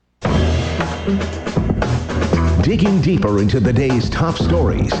Digging deeper into the day's top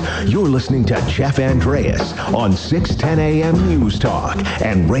stories, you're listening to Jeff Andreas on 610 AM News Talk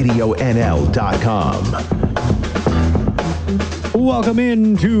and RadioNL.com. Welcome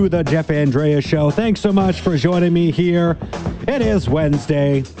into the Jeff Andreas Show. Thanks so much for joining me here. It is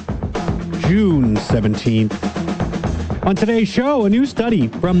Wednesday, June 17th. On today's show, a new study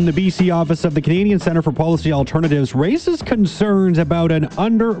from the BC office of the Canadian Centre for Policy Alternatives raises concerns about an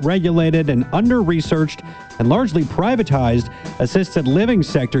under-regulated and under-researched and largely privatized assisted living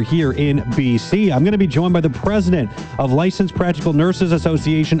sector here in BC. I'm going to be joined by the president of Licensed Practical Nurses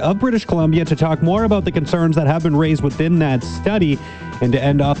Association of British Columbia to talk more about the concerns that have been raised within that study. And to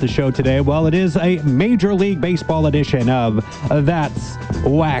end off the show today, well, it is a Major League Baseball edition of That's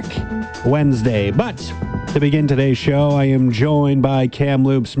Whack Wednesday. But to begin today's show, I am joined by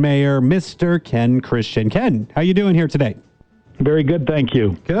Kamloops Mayor, Mr. Ken Christian. Ken, how you doing here today? Very good, thank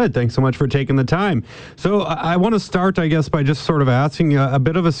you. Good, thanks so much for taking the time. So I want to start, I guess, by just sort of asking a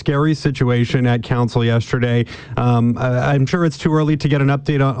bit of a scary situation at council yesterday. I'm sure it's too early to get an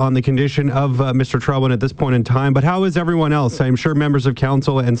update on the condition of Mr. Trelwyn at this point in time, but how is everyone else? I'm sure members of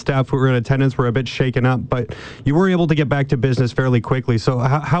council and staff who were in attendance were a bit shaken up, but you were able to get back to business fairly quickly. So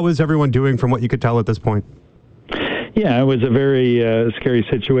how is everyone doing from what you could tell at this point? Yeah, it was a very scary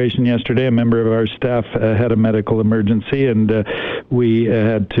situation yesterday. A member of our staff had a medical emergency, and we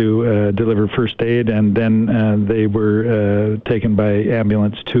had to deliver first aid, and then they were taken by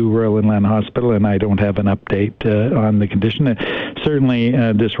ambulance to Royal Inland Hospital, and I don't have an update on the condition. It certainly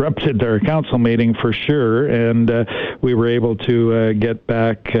disrupted our council meeting for sure, and we were able to get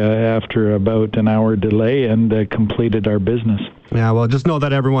back after about an hour delay and completed our business. Yeah, well, just know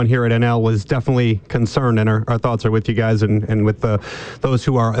that everyone here at NL was definitely concerned, and our thoughts are with you guys and with those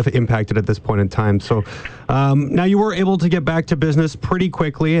who are impacted at this point in time. So now you were able to get back to business pretty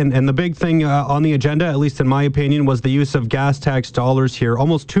quickly, and the big thing on the agenda, at least in my opinion, was the use of gas tax dollars here.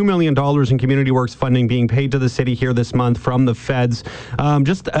 Almost $2 million in Community Works funding being paid to the city here this month from the feds.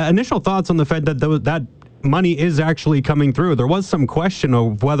 Just initial thoughts on the Fed that money is actually coming through. There was some question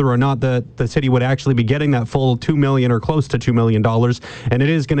of whether or not the city would actually be getting that full $2 million or close to $2 million, and it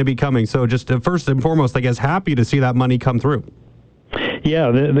is going to be coming. So just first and foremost, I guess, happy to see that money come through.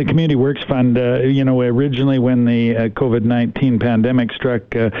 Yeah, the Community Works Fund, originally when the COVID-19 pandemic struck,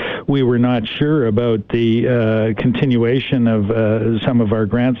 we were not sure about the continuation of some of our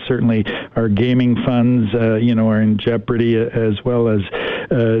grants. Certainly our gaming funds, are in jeopardy, as well as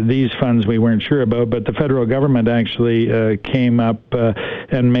these funds we weren't sure about. But the federal government actually came up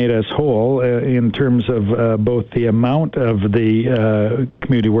and made us whole in terms of both the amount of the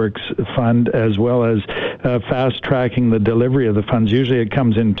Community Works Fund as well as fast-tracking the delivery of the funds. Usually it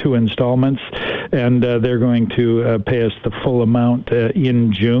comes in 2 installments, and they're going to pay us the full amount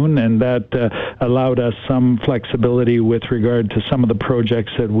in June, and that allowed us some flexibility with regard to some of the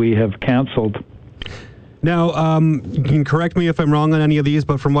projects that we have canceled. Now, you can correct me if I'm wrong on any of these,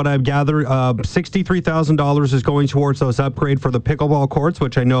 but from what I've gathered, $63,000 is going towards those upgrade for the pickleball courts,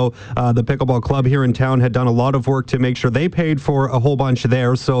 which I know the pickleball club here in town had done a lot of work to make sure they paid for a whole bunch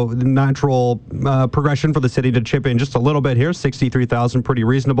there. So the natural progression for the city to chip in just a little bit here, $63,000, pretty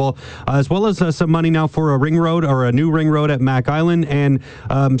reasonable, as well as some money now for a ring road or a new ring road at Mac Island, and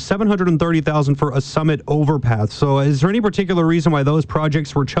 $730,000 for a summit overpass. So is there any particular reason why those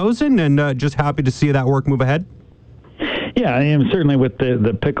projects were chosen, and just happy to see that work move ahead? Yeah, and certainly with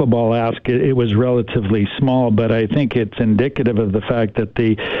the pickleball ask, it was relatively small, but I think it's indicative of the fact that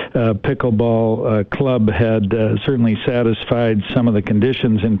the pickleball club had certainly satisfied some of the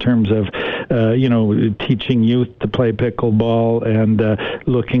conditions in terms of, teaching youth to play pickleball and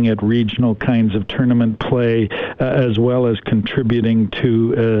looking at regional kinds of tournament play, as well as contributing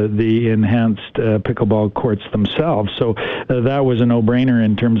to the enhanced pickleball courts themselves. So that was a no-brainer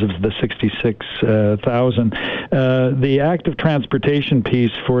in terms of the $66,000. The active transportation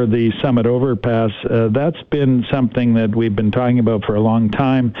piece for the Summit Overpass, that's been something that we've been talking about for a long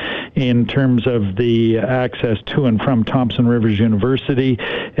time in terms of the access to and from Thompson Rivers University,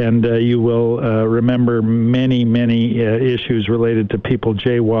 and you will remember many issues related to people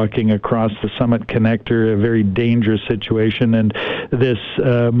jaywalking across the Summit Connector, a very dangerous situation, and this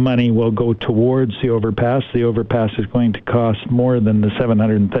money will go towards the overpass. The overpass is going to cost more than the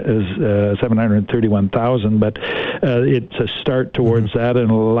 $731,000, but it's a start towards that, and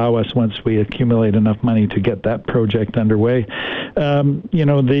it'll allow us, once we accumulate enough money, to get that project underway.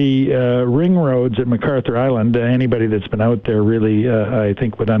 The ring roads at MacArthur Island, anybody that's been out there really, I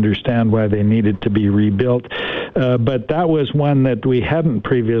think, would understand why they needed to be rebuilt. But that was one that we hadn't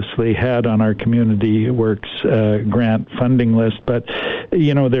previously had on our Community Works grant funding list. But,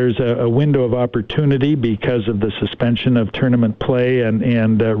 there's a window of opportunity because of the suspension of tournament play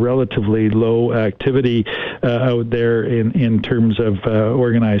and relatively low activity out there in terms of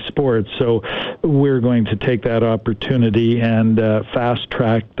organized sports. So we're going to take that opportunity and fast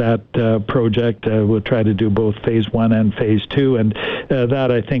track that project. We'll try to do both Phase 1 and Phase 2, and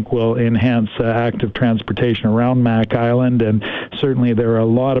that, I think, will enhance active transportation around Mac Island. And certainly there are a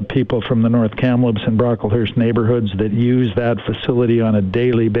lot of people from the North Kamloops and Brocklehurst neighborhoods that use that facility on a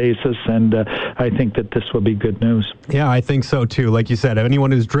daily basis, and I think that this will be good news. Yeah, I think so too. Like you said,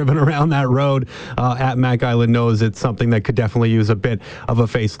 anyone who's driven around that road at Mac Island knows it's something that could definitely use a bit of a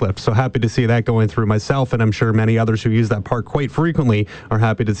facelift. So happy to see that going through myself, and I'm sure many others who use that park quite frequently are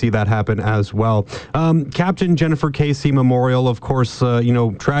happy to see that happen as well. Captain Jennifer Casey Memorial, of course,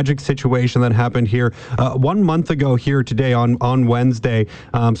 tragic situation that happened here 1 month ago here today on Wednesday.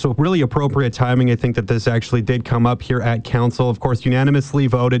 So really appropriate timing. I think that this actually did come up here at Council. Of course, unanimously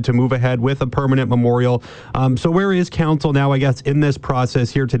voted to move ahead with a permanent memorial. So where is Council now, I guess, in this process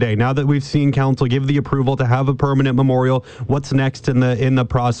here today? Now that we've seen Council give the approval to have a permanent memorial, what's next in the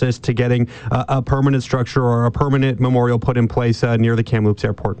process to getting a permanent structure or a permanent memorial put in place near the Kamloops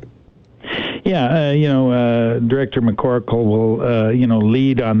Airport? Yeah, Director McCorkle will,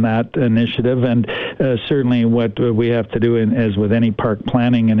 lead on that initiative, and certainly what we have to do, as with any park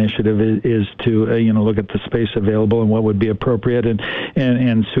planning initiative, is to, look at the space available and what would be appropriate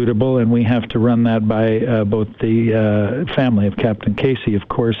and suitable, and we have to run that by both the family of Captain Casey, of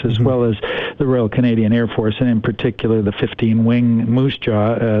course, as well as the Royal Canadian Air Force, and in particular the 15-wing Moose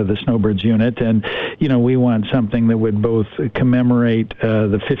Jaw, the Snowbirds unit, and, we want something that would both commemorate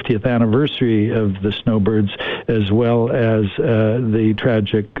the 50th anniversary of the Snowbirds, as well as the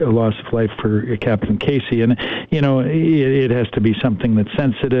tragic loss of life for Captain Casey. And, it has to be something that's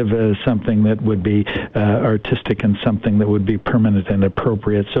sensitive, something that would be artistic, and something that would be permanent and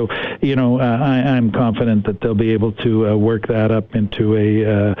appropriate. So, I'm confident that they'll be able to work that up into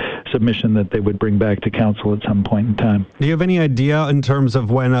a submission that they would bring back to Council at some point in time. Do you have any idea in terms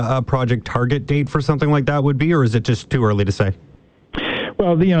of when a project target date for something like that would be, or is it just too early to say?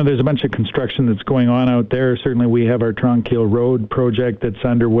 Well, there's a bunch of construction that's going on out there. Certainly we have our Tronquil Road project that's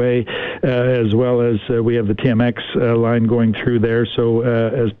underway, as well as we have the TMX line going through there. So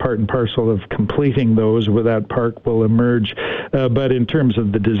as part and parcel of completing those, where that park will emerge. But in terms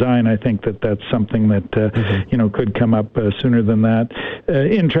of the design, I think that that's something that, could come up sooner than that.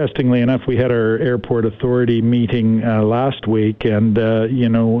 Interestingly enough, we had our airport authority meeting last week, and,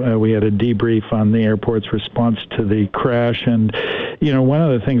 we had a debrief on the airport's response to the crash. And, one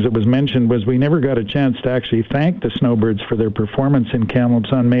of the things that was mentioned was we never got a chance to actually thank the Snowbirds for their performance in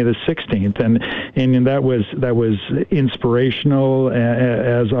Kamloops on May the 16th, and that was inspirational,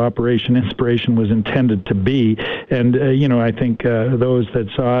 as Operation Inspiration was intended to be. And I think those that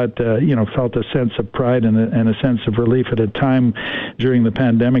saw it, felt a sense of pride and a sense of relief at a time during the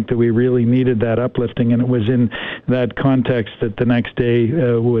pandemic that we really needed that uplifting. And it was in that context that the next day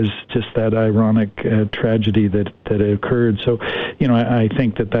was just that ironic tragedy that occurred. So, I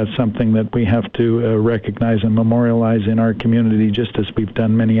think that that's something that we have to recognize and memorialize in our community, just as we've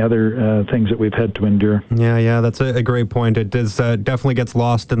done many other things that we've had to endure. Yeah, that's a great point. It does definitely gets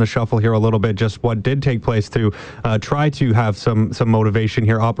lost in the shuffle here a little bit, just what did take place to try to have some motivation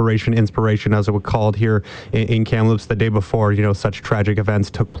here, Operation Inspiration, as it was called here in Kamloops the day before, such tragic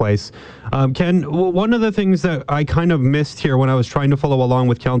events took place. Ken, one of the things that I kind of missed here when I was trying to follow along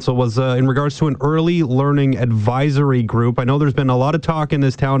with Council was in regards to an early learning advisory group. I know there's been a lot of talk in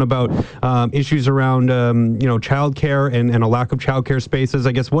this town about issues around, childcare and a lack of childcare spaces.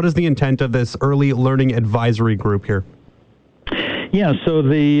 I guess, what is the intent of this early learning advisory group here? Yeah, so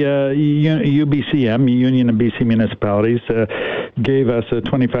the UBCM, Union of BC Municipalities, gave us a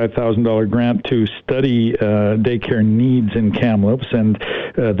 $25,000 grant to study daycare needs in Kamloops, and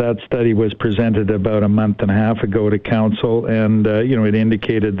that study was presented about a month and a half ago to Council, and it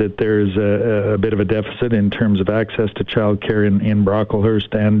indicated that there's a bit of a deficit in terms of access to childcare in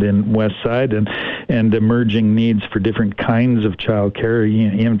Brocklehurst and in Westside, and emerging needs for different kinds of childcare,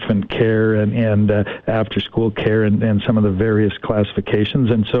 infant care and after-school care, and some of the various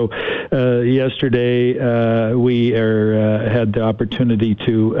classifications. And so yesterday we had the opportunity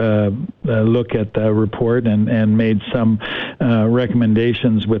to look at the report and made some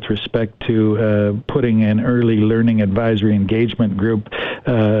recommendations with respect to putting an early learning advisory engagement group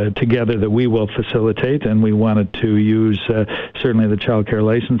together that we will facilitate, and we wanted to use certainly the Child Care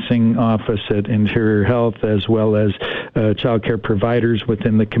Licensing Office at Interior Health, as well as child care providers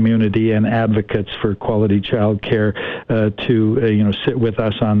within the community and advocates for quality child care to sit with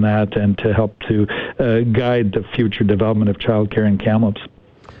us on that and to help to guide the future development of child care in Kamloops.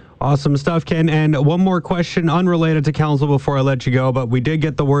 Awesome stuff, Ken. And one more question unrelated to council before I let you go, but we did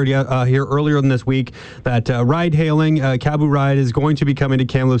get the word here earlier in this week that ride-hailing, Kabu Ride, is going to be coming to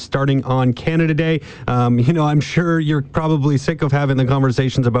Kamloops starting on Canada Day. I'm sure you're probably sick of having the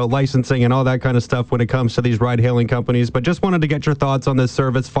conversations about licensing and all that kind of stuff when it comes to these ride-hailing companies, but just wanted to get your thoughts on this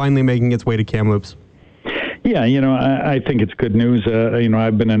service finally making its way to Kamloops. Yeah, I think it's good news.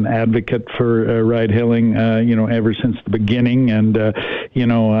 I've been an advocate for ride-hailing, ever since the beginning, and,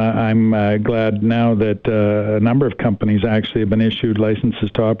 I'm glad now that a number of companies actually have been issued licenses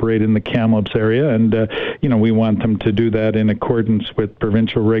to operate in the Kamloops area, and, we want them to do that in accordance with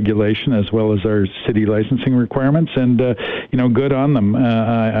provincial regulation as well as our city licensing requirements, and, good on them.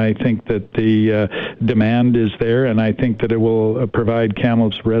 I think that the demand is there, and I think that it will provide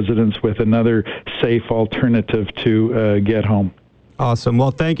Kamloops residents with another safe alternative to get home. Awesome.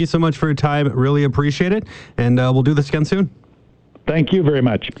 Well, thank you so much for your time. Really appreciate it. And we'll do this again soon. Thank you very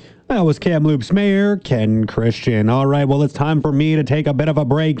much. That was Kamloops Mayor Ken Christian. All right, well, it's time for me to take a bit of a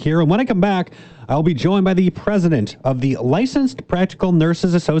break here. And when I come back, I'll be joined by the president of the Licensed Practical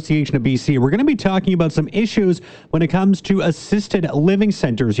Nurses Association of BC. We're going to be talking about some issues when it comes to assisted living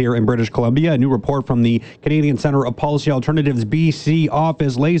centers here in British Columbia. A new report from the Canadian Centre of Policy Alternatives BC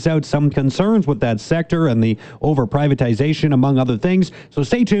office lays out some concerns with that sector and the over-privatization, among other things. So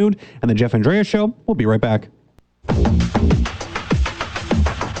stay tuned, and the Jeff Andreas Show, we'll be right back.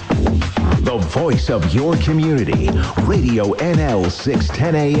 The voice of your community. Radio NL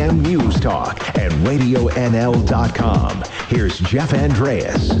 610 AM News Talk and RadioNL.com. Here's Jeff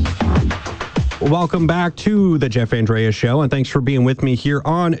Andreas. Welcome back to the Jeff Andreas Show, and thanks for being with me here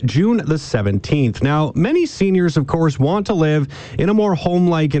on June the 17th. Now, many seniors, of course, want to live in a more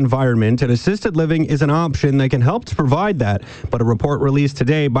home-like environment, and assisted living is an option that can help to provide that. But a report released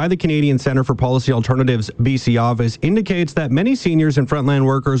today by the Canadian Centre for Policy Alternatives BC office indicates that many seniors and frontline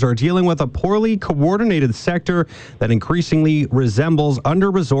workers are dealing with a poorly coordinated sector that increasingly resembles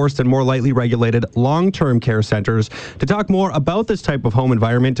under-resourced and more lightly regulated long-term care centers. To talk more about this type of home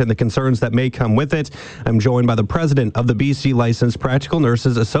environment and the concerns that may come with it, I'm joined by the president of the BC Licensed Practical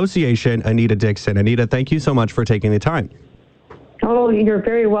Nurses Association, Anita Dixon. Anita, thank you so much for taking the time. Oh, you're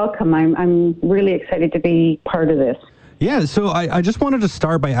very welcome. I'm really excited to be part of this. Yeah, so I just wanted to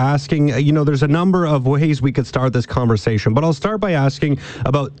start by asking, there's a number of ways we could start this conversation, but I'll start by asking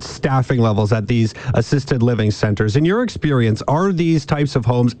about staffing levels at these assisted living centers. In your experience, are these types of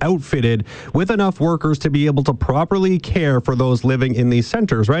homes outfitted with enough workers to be able to properly care for those living in these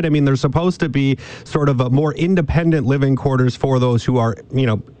centers, right? I mean, they're supposed to be sort of a more independent living quarters for those who are,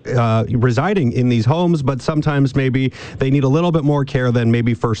 residing in these homes, but sometimes maybe they need a little bit more care than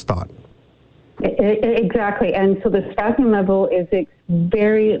maybe first thought. Exactly. And so the staffing level is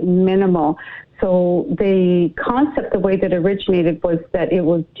very minimal. So the concept, the way that originated was that it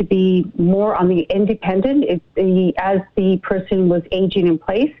was to be more on the independent. As the person was aging in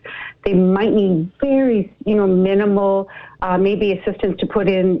place, they might need very, minimal, maybe assistance to put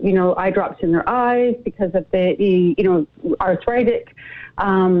in, eye drops in their eyes because of the arthritic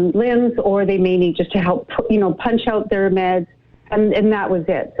limbs, or they may need just to help, punch out their meds. And that was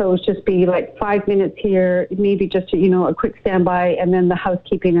it. So it would just be like 5 minutes here, maybe just, a quick standby, and then the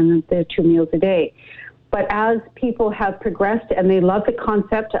housekeeping and the 2 meals a day. But as people have progressed and they love the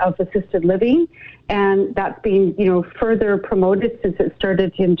concept of assisted living, and that's being, further promoted since it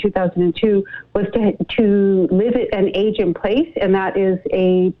started in 2002, was to live it and age in place. And that is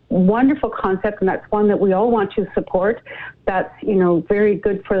a wonderful concept, and that's one that we all want to support. That's, very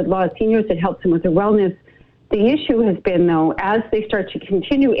good for a lot of seniors. It helps them with their wellness. The issue has been, though, as they start to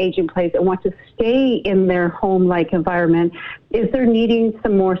continue age in place and want to stay in their home-like environment, is they're needing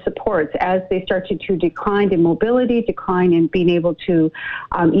some more supports as they start to decline in mobility, decline in being able to,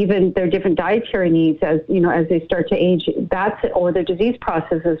 even their different dietary needs as they start to age, or their disease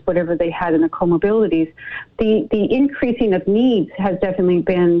processes, whatever they had in their comorbidities. The increasing of needs has definitely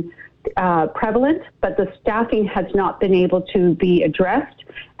been prevalent, but the staffing has not been able to be addressed.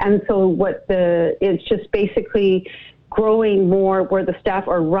 And so it's just basically growing more where the staff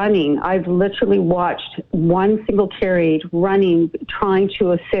are running. I've literally watched one single care aide running, trying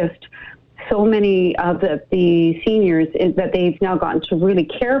to assist so many of the seniors is that they've now gotten to really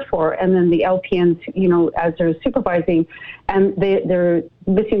care for, and then the LPNs, as they're supervising, and they're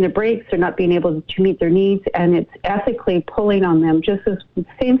missing their breaks, they're not being able to meet their needs, and it's ethically pulling on them, just as the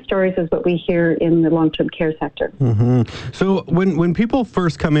same stories as what we hear in the long-term care sector. Mm-hmm. So when people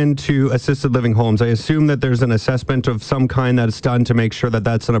first come into assisted living homes, I assume that there's an assessment of some kind that's done to make sure that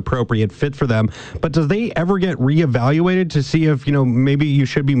that's an appropriate fit for them. But does they ever get reevaluated to see if, maybe you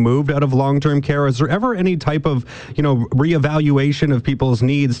should be moved out of long-term care? Is there ever any type of, reevaluation of people's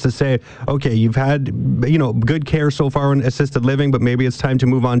needs to say, okay, you've had, good care so far in assisted living, but maybe it's time to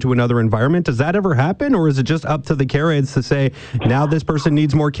move on to another environment? Does that ever happen? Or is it just up to the care aides to say, now this person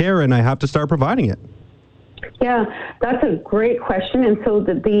needs more care and I have to start providing it? Yeah, that's a great question. And so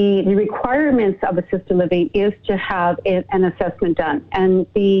the requirements of assisted living is to have an assessment done. And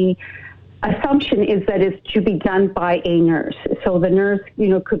the assumption is that it's to be done by a nurse. So the nurse,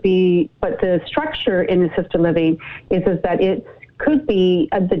 could be, but the structure in assisted living is that it could be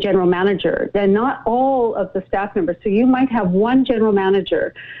the general manager, and not all of the staff members. So you might have one general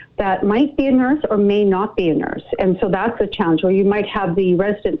manager that might be a nurse or may not be a nurse. And so that's a challenge. Or you might have the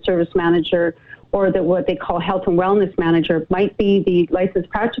resident service manager, or what they call health and wellness manager might be the licensed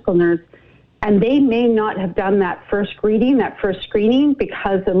practical nurse, and they may not have done that first screening,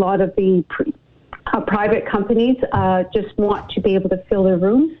 because a lot of the private companies just want to be able to fill their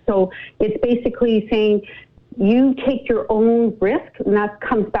rooms. So it's basically saying, you take your own risk, and that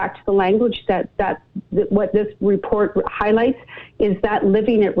comes back to the language that what this report highlights is that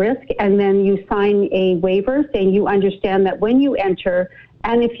living at risk, and then you sign a waiver saying you understand that when you enter,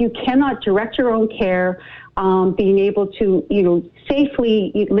 and if you cannot direct your own care, being able to,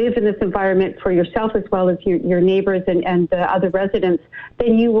 safely live in this environment for yourself as well as your neighbors and the other residents,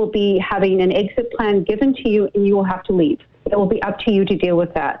 then you will be having an exit plan given to you, and you will have to leave. It will be up to you to deal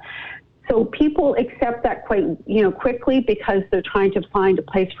with that. So people accept that quite, quickly, because they're trying to find a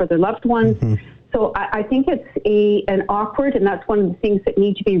place for their loved ones. Mm-hmm. So I think it's an awkward, and that's one of the things that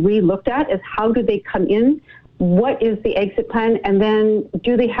need to be re-looked at, is how do they come in? What is the exit plan? And then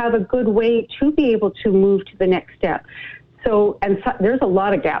do they have a good way to be able to move to the next step? So there's a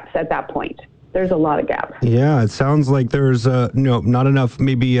lot of gaps at that point. There's a lot of gaps. Yeah, it sounds like there's not enough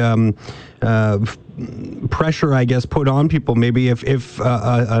maybe pressure, I guess, put on people. Maybe if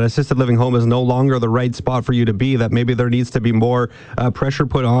an assisted living home is no longer the right spot for you to be, that maybe there needs to be more pressure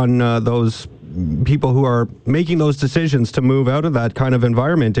put on those people who are making those decisions to move out of that kind of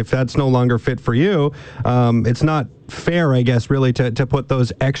environment. If that's no longer fit for you, it's not fair, I guess, really to put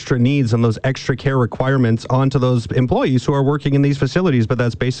those extra needs and those extra care requirements onto those employees who are working in these facilities, but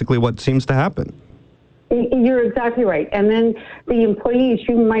that's basically what seems to happen. You're exactly right. And then the employees,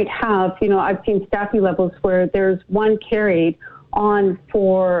 you might have, I've seen staffing levels where there's one care aide on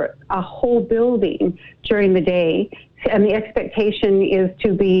for a whole building during the day. And the expectation is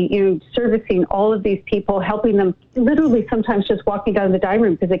to be, servicing all of these people, helping them literally sometimes just walking down to the dining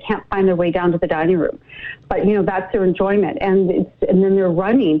room because they can't find their way down to the dining room. But, that's their enjoyment. And then they're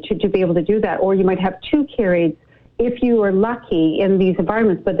running to be able to do that. Or you might have two care aides if you are lucky in these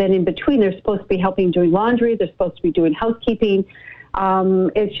environments, but then in between they're supposed to be helping doing laundry, they're supposed to be doing housekeeping.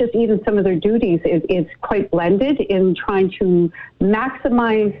 It's just even some of their duties is quite blended in trying to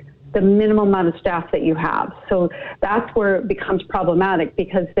maximize the minimum amount of staff that you have. So that's where it becomes problematic,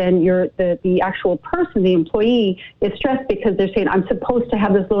 because then the actual person, the employee, is stressed because they're saying, I'm supposed to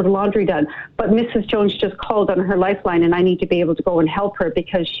have this load of laundry done, but Mrs. Jones just called on her lifeline and I need to be able to go and help her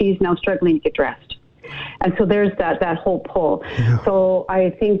because she's now struggling to get dressed. And so there's that whole pull. Yeah. So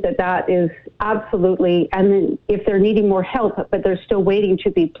I think that is absolutely, and then if they're needing more help, but they're still waiting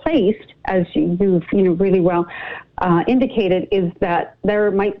to be placed, as you've really well indicated, is that there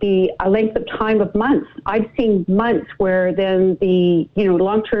might be a length of time of months. I've seen months where then the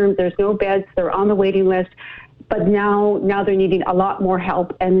long-term, there's no beds, they're on the waiting list, but now they're needing a lot more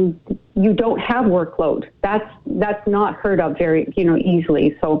help, and you don't have workload. That's not heard of very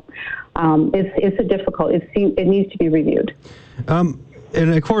easily. So it's a difficult. It needs to be reviewed.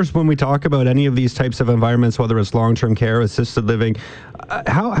 And of course, when we talk about any of these types of environments, whether it's long-term care, assisted living,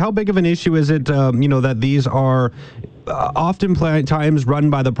 how big of an issue is it, that these are oftentimes run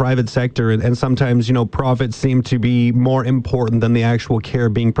by the private sector, and sometimes, profits seem to be more important than the actual care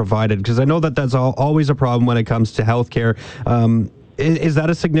being provided? Because I know that's always a problem when it comes to healthcare. Is that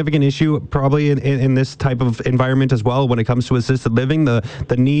a significant issue probably in this type of environment as well when it comes to assisted living?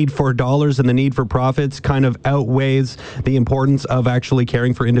 The need for dollars and the need for profits kind of outweighs the importance of actually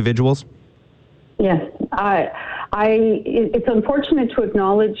caring for individuals? Yes, It's unfortunate to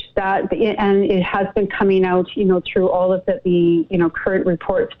acknowledge that, and it has been coming out, through all of the current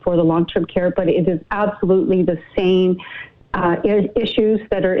reports for the long-term care, but it is absolutely the same issues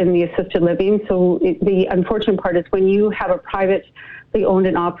that are in the assisted living. So the unfortunate part is when you have a privately owned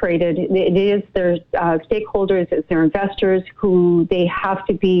and operated, it is their stakeholders, it's their investors who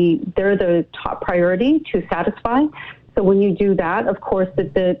they're the top priority to satisfy. So when you do that, of course,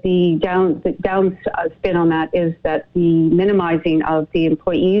 the down spin on that is that the minimizing of the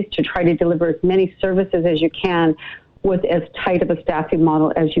employees to try to deliver as many services as you can with as tight of a staffing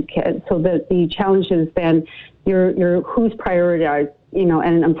model as you can. So the challenge is then you're who's prioritized,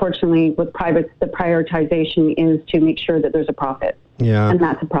 and unfortunately with privates, the prioritization is to make sure that there's a profit. Yeah. And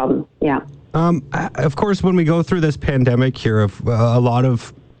that's a problem. Yeah. Of course, when we go through this pandemic here, a lot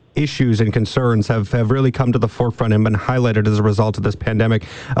of issues and concerns have really come to the forefront and been highlighted as a result of this pandemic.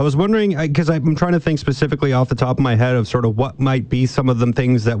 I was wondering, because I'm trying to think specifically off the top of my head of sort of what might be some of the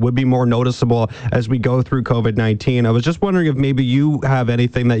things that would be more noticeable as we go through COVID-19. I was just wondering if maybe you have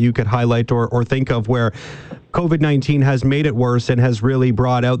anything that you could highlight or think of where COVID-19 has made it worse and has really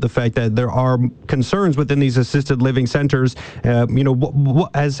brought out the fact that there are concerns within these assisted living centers. Has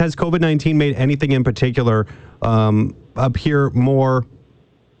COVID-19 made anything in particular appear more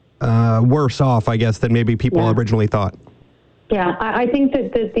worse off, I guess, than maybe people originally thought? Yeah, I think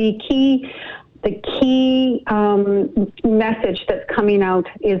that the key message that's coming out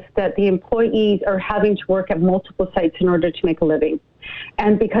is that the employees are having to work at multiple sites in order to make a living.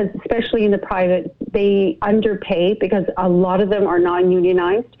 And because, especially in the private, they underpay because a lot of them are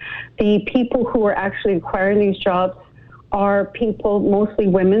non-unionized. The people who are actually acquiring these jobs are people, mostly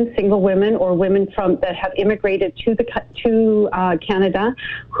women, single women, or women that have immigrated to Canada,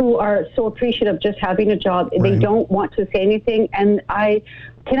 who are so appreciative of just having a job. Right. They don't want to say anything. And I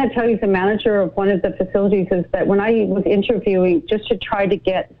cannot tell you, as a manager of one of the facilities, is that when I was interviewing just to try to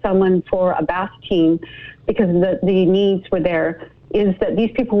get someone for a bath team, because the needs were there, is that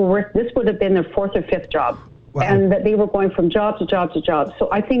these people this would have been their fourth or fifth job. Wow. And that they were going from job to job to job. So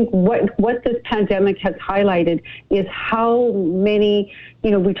I think what this pandemic has highlighted is how many,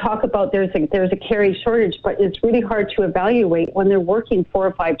 we talk about there's a carry shortage, but it's really hard to evaluate when they're working 4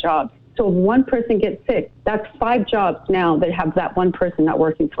 or 5 jobs. So if one person gets sick, that's 5 jobs now that have that one person not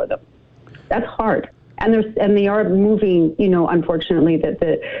working for them. That's hard. And they are moving, unfortunately,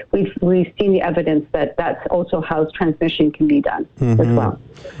 that we've seen the evidence that that's also how transmission can be done as well.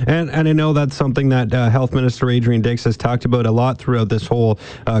 And I know that's something that Health Minister Adrian Dix has talked about a lot throughout this whole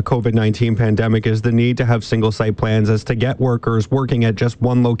COVID-19 pandemic, is the need to have single site plans as to get workers working at just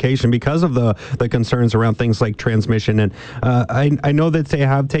one location because of the concerns around things like transmission. And I know that they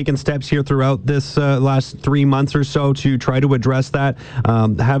have taken steps here throughout this last 3 months or so to try to address that.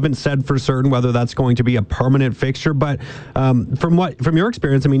 Haven't said for certain whether that's going to be a permanent fixture, but from your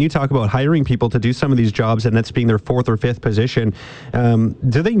experience, I mean, you talk about hiring people to do some of these jobs and that's being their 4th or 5th position.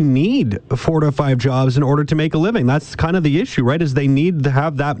 Do they need 4 to 5 jobs in order to make a living? That's kind of the issue, right? Is they need to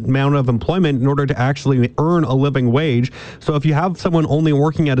have that amount of employment in order to actually earn a living wage. So if you have someone only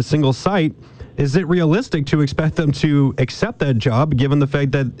working at a single site, is it realistic to expect them to accept that job, given the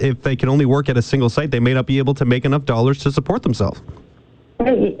fact that if they can only work at a single site, they may not be able to make enough dollars to support themselves?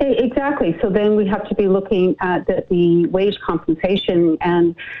 Exactly. So then we have to be looking at the wage compensation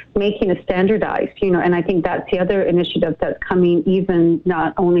and making it standardized, and I think that's the other initiative that's coming, even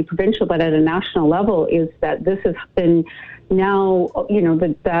not only provincial, but at a national level, is that this has been now,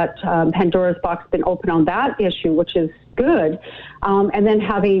 that Pandora's box has been open on that issue, which is good. And then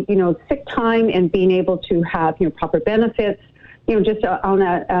having, sick time and being able to have, proper benefits. Just on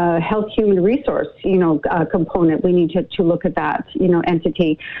a health human resource, component, we need to look at that,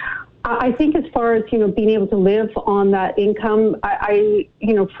 entity. I think as far as, being able to live on that income, I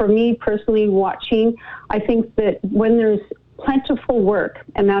for me personally watching, I think that when there's plentiful work,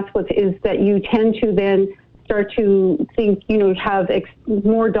 and that's what is that you tend to then start to think, have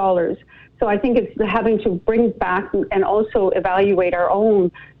more dollars. So I think it's having to bring back and also evaluate our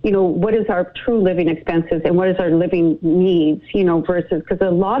own, what is our true living expenses and what is our living needs, versus, because a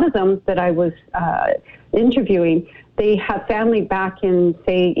lot of them that I was interviewing, they have family back in,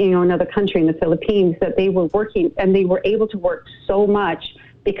 say, another country in the Philippines, that they were working and they were able to work so much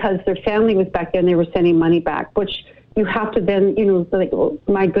because their family was back there and they were sending money back, which you have to then, like, oh,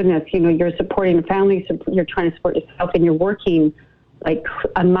 my goodness, you're supporting a family, you're trying to support yourself and you're working like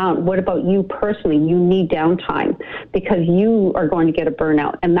amount. What about you personally? You need downtime because you are going to get a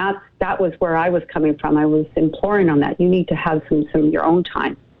burnout. And that was where I was coming from. I was imploring on that. You need to have some of your own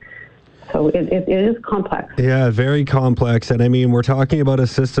time. So it is complex. Yeah, very complex. And I mean, we're talking about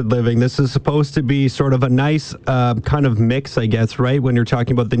assisted living. This is supposed to be sort of a nice kind of mix, I guess, right? When you're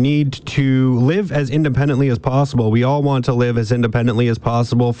talking about the need to live as independently as possible. We all want to live as independently as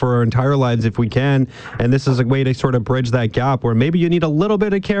possible for our entire lives if we can. And this is a way to sort of bridge that gap where maybe you need a little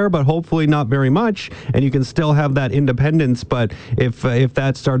bit of care, but hopefully not very much. And you can still have that independence. But if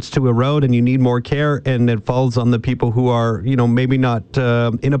that starts to erode and you need more care and it falls on the people who are, maybe not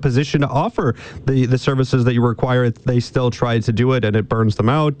in a position to offer the services that you require, they still try to do it and it burns them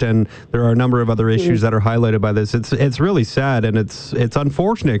out. And there are a number of other issues that are highlighted by this. It's really sad and it's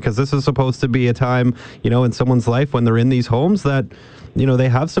unfortunate because this is supposed to be a time, in someone's life when they're in these homes that they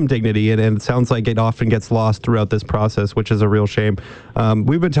have some dignity, and it sounds like it often gets lost throughout this process, which is a real shame.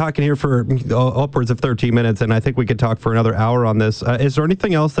 We've been talking here for upwards of 13 minutes, and I think we could talk for another hour on this. Is there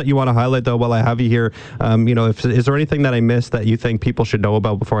anything else that you want to highlight, though, while I have you here? Is there anything that I missed that you think people should know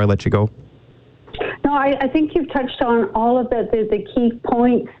about before I let you go? No, I think you've touched on all of the key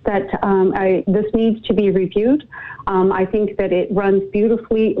points that this needs to be reviewed. I think that it runs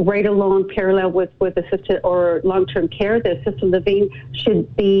beautifully right along parallel with assisted or long-term care. The assisted living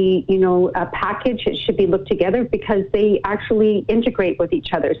should be, a package. It should be looked together because they actually integrate with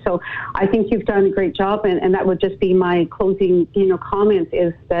each other. So I think you've done a great job, and that would just be my closing, comments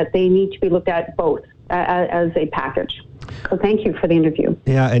is that they need to be looked at both as a package. So thank you for the interview.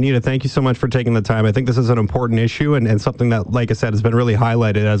 Yeah, Anita, thank you so much for taking the time. I think this is an important issue and something that, like I said, has been really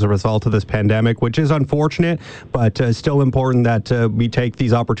highlighted as a result of this pandemic, which is unfortunate, but still important that we take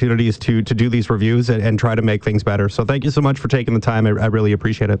these opportunities to do these reviews and try to make things better. So thank you so much for taking the time. I really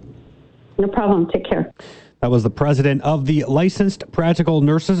appreciate it. No problem. Take care. That was the president of the Licensed Practical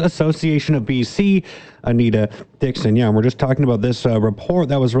Nurses Association of BC, Anita Dixon. Yeah, and we're just talking about this report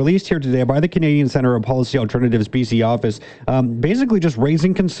that was released here today by the Canadian Centre of Policy Alternatives BC office, basically just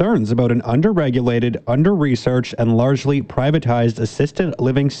raising concerns about an under-regulated, under-researched, and largely privatized assisted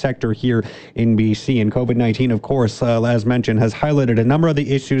living sector here in BC. And COVID-19, of course, as mentioned, has highlighted a number of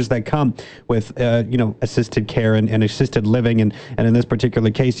the issues that come with, assisted care and assisted living. And in this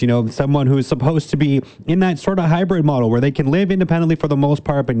particular case, someone who is supposed to be in that sort of hybrid model where they can live independently for the most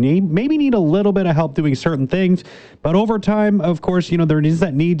part, but maybe need a little bit of help doing certain things. But over time, of course, there is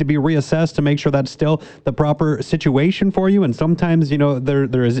that need to be reassessed to make sure that's still the proper situation for you. And sometimes,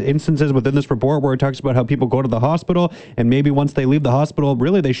 there is instances within this report where it talks about how people go to the hospital and maybe once they leave the hospital,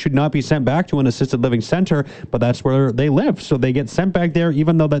 really they should not be sent back to an assisted living center, but that's where they live. So they get sent back there,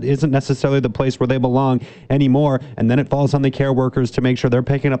 even though that isn't necessarily the place where they belong anymore. And then it falls on the care workers to make sure they're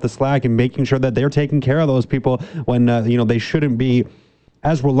picking up the slack and making sure that they're taking care of those people when, they shouldn't be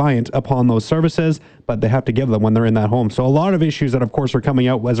as reliant upon those services, but they have to give them when they're in that home. So a lot of issues that, of course, are coming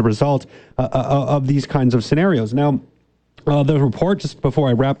out as a result of these kinds of scenarios. Now, the report, just before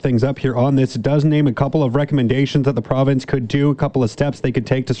I wrap things up here on this, does name a couple of recommendations that the province could do, a couple of steps they could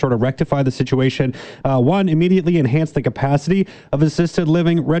take to sort of rectify the situation. One, immediately enhance the capacity of assisted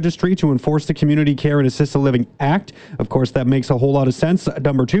living registry to enforce the Community Care and Assisted Living Act. Of course, that makes a whole lot of sense.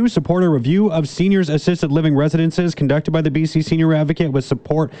 Number two, support a review of seniors assisted living residences conducted by the BC Senior Advocate with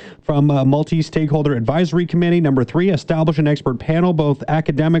support from a multi-stakeholder advisory committee. Number three, establish an expert panel, both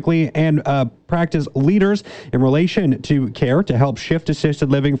academically and practice leaders in relation to care to help shift assisted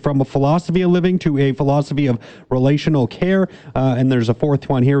living from a philosophy of living to a philosophy of relational care. And there's a fourth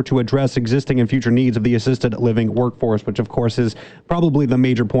one here to address existing and future needs of the assisted living workforce, which of course is probably the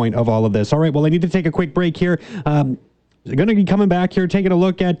major point of all of this. All right, well, I need to take a quick break here. Going to be coming back here, taking a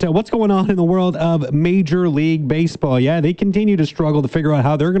look at what's going on in the world of Major League Baseball. Yeah, they continue to struggle to figure out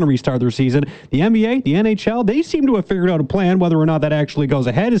how they're going to restart their season. The NBA, the NHL, they seem to have figured out a plan. Whether or not that actually goes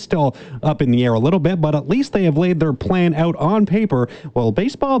ahead is still up in the air a little bit, but at least they have laid their plan out on paper. Well,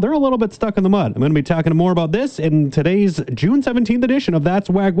 baseball, they're a little bit stuck in the mud. I'm going to be talking more about this in today's June 17th edition of That's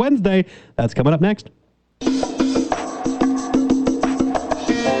Whack Wednesday. That's coming up next.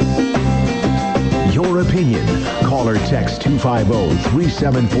 Your opinion. Call or text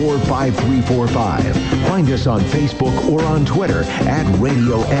 250-374-5345. Find us on Facebook or on Twitter at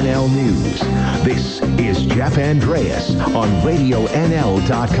Radio NL News. This is Jeff Andreas on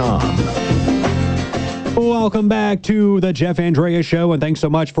RadioNL.com. Welcome back to the Jeff Andreas Show, and thanks so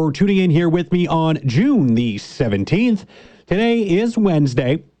much for tuning in here with me on June the 17th. Today is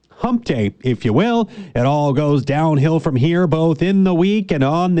Wednesday. Hump Day, if you will. It all goes downhill from here, both in the week and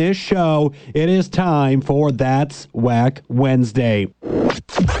on this show. It is time for That's Whack Wednesday.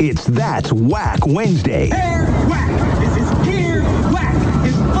 It's That's Whack Wednesday. Hair whack. This is gear whack.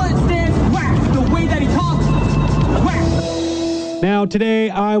 His foot stance whack. The way that he talks whack. Now, Now, today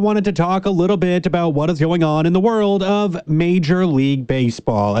I wanted to talk a little bit about what is going on in the world of Major League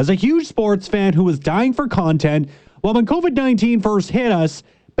Baseball. As a huge sports fan who was dying for content, well, when COVID-19 first hit us,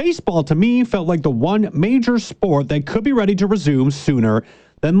 baseball to me felt like the one major sport that could be ready to resume sooner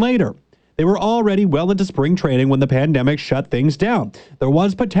than later. They were already well into spring training when the pandemic shut things down. There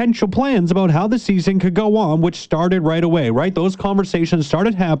was potential plans about how the season could go on, which started right away, right? Those conversations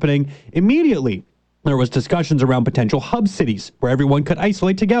started happening immediately. There was discussions around potential hub cities where everyone could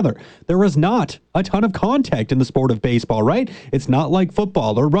isolate together. There was not a ton of contact in the sport of baseball, right? It's not like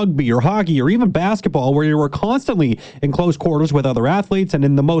football or rugby or hockey or even basketball where you were constantly in close quarters with other athletes and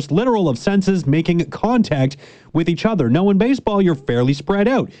in the most literal of senses making contact with each other. No, in baseball, you're fairly spread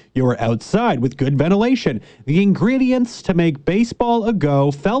out. You're outside with good ventilation. The ingredients to make baseball a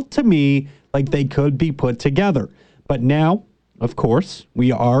go felt to me like they could be put together. But now, of course,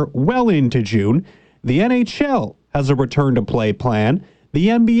 we are well into June. The NHL has a return to play plan. The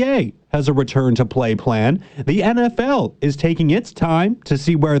NBA has a return to play plan. The NFL is taking its time to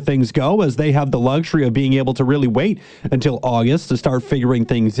see where things go as they have the luxury of being able to really wait until August to start figuring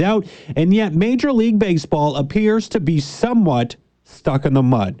things out. And yet Major League Baseball appears to be somewhat stuck in the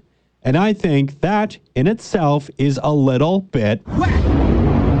mud. And I think that in itself is a little bit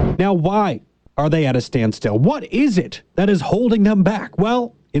whack. Now, why are they at a standstill? What is it that is holding them back?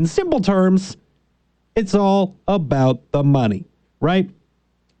 Well, in simple terms, it's all about the money, right?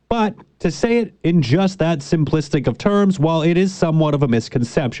 But to say it in just that simplistic of terms, while it is somewhat of a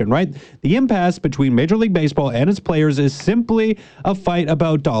misconception, right? The impasse between Major League Baseball and its players is simply a fight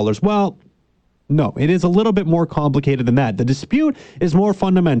about dollars. Well, no, it is a little bit more complicated than that. The dispute is more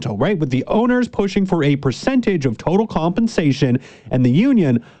fundamental, right? With the owners pushing for a percentage of total compensation and the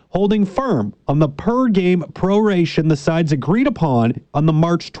union holding firm on the per-game proration the sides agreed upon on the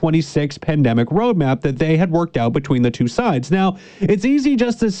March 26 pandemic roadmap that they had worked out between the two sides. Now, it's easy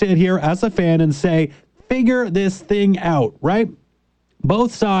just to sit here as a fan and say, figure this thing out, right?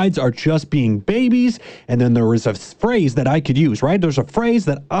 Both sides are just being babies, and then there is a phrase that I could use, right? There's a phrase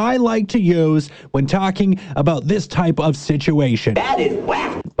that I like to use when talking about this type of situation. That is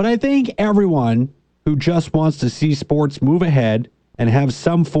whack. But I think everyone who just wants to see sports move ahead and have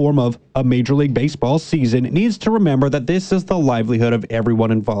some form of a Major League Baseball season needs to remember that this is the livelihood of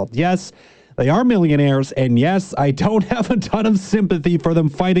everyone involved. Yes, they are millionaires, and yes, I don't have a ton of sympathy for them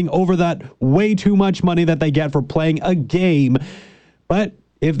fighting over that way too much money that they get for playing a game. But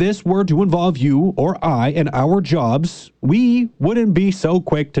if this were to involve you or I and our jobs, we wouldn't be so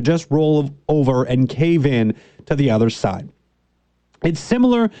quick to just roll over and cave in to the other side. It's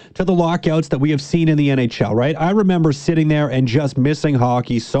similar to the lockouts that we have seen in the NHL, right? I remember sitting there and just missing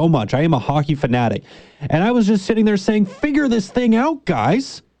hockey so much. I am a hockey fanatic. And I was just sitting there saying, figure this thing out,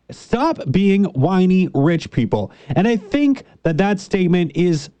 guys. Stop being whiny rich people. And I think that that statement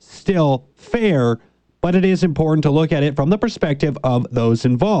is still fair, but it is important to look at it from the perspective of those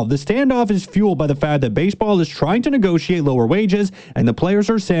involved. The standoff is fueled by the fact that baseball is trying to negotiate lower wages, and the players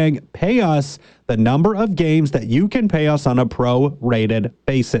are saying, pay us the number of games that you can pay us on a pro-rated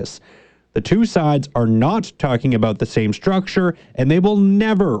basis. The two sides are not talking about the same structure, and they will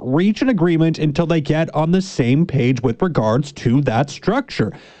never reach an agreement until they get on the same page with regards to that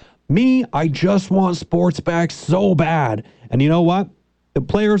structure. Me, I just want sports back so bad. And you know what? The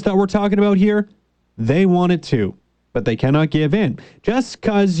players that we're talking about here, they want it too, but they cannot give in. Just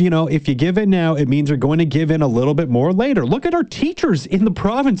because, if you give in now, it means you're going to give in a little bit more later. Look at our teachers in the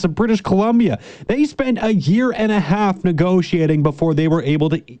province of British Columbia. They spent a year and a half negotiating before they were able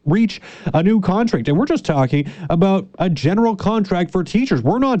to reach a new contract. And we're just talking about a general contract for teachers.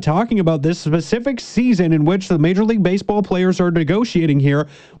 We're not talking about this specific season in which the Major League Baseball players are negotiating here,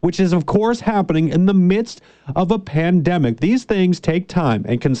 which is, of course, happening in the midst of a pandemic. These things take time,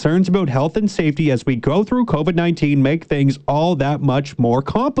 and concerns about health and safety as we go through COVID-19 make things all that much more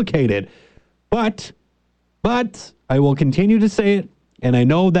complicated. But I will continue to say it, and I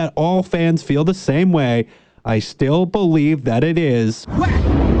know that all fans feel the same way. I still believe that it is.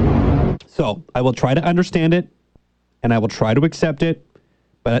 So I will try to understand it, and I will try to accept it,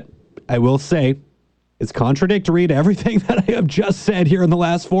 but I will say it's contradictory to everything that I have just said here in the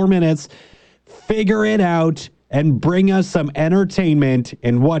last 4 minutes. Figure it out and bring us some entertainment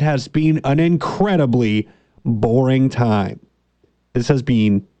in what has been an incredibly boring time. This has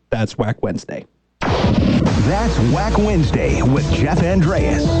been That's Whack Wednesday. That's Whack Wednesday with Jeff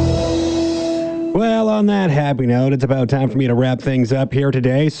Andreas. Well, on that happy note, it's about time for me to wrap things up here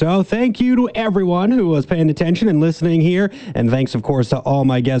today. So thank you to everyone who was paying attention and listening here. And thanks, of course, to all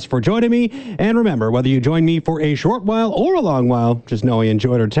my guests for joining me. And remember, whether you join me for a short while or a long while, just know you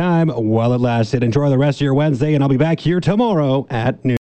enjoyed our time while it lasted. Enjoy the rest of your Wednesday, and I'll be back here tomorrow at noon.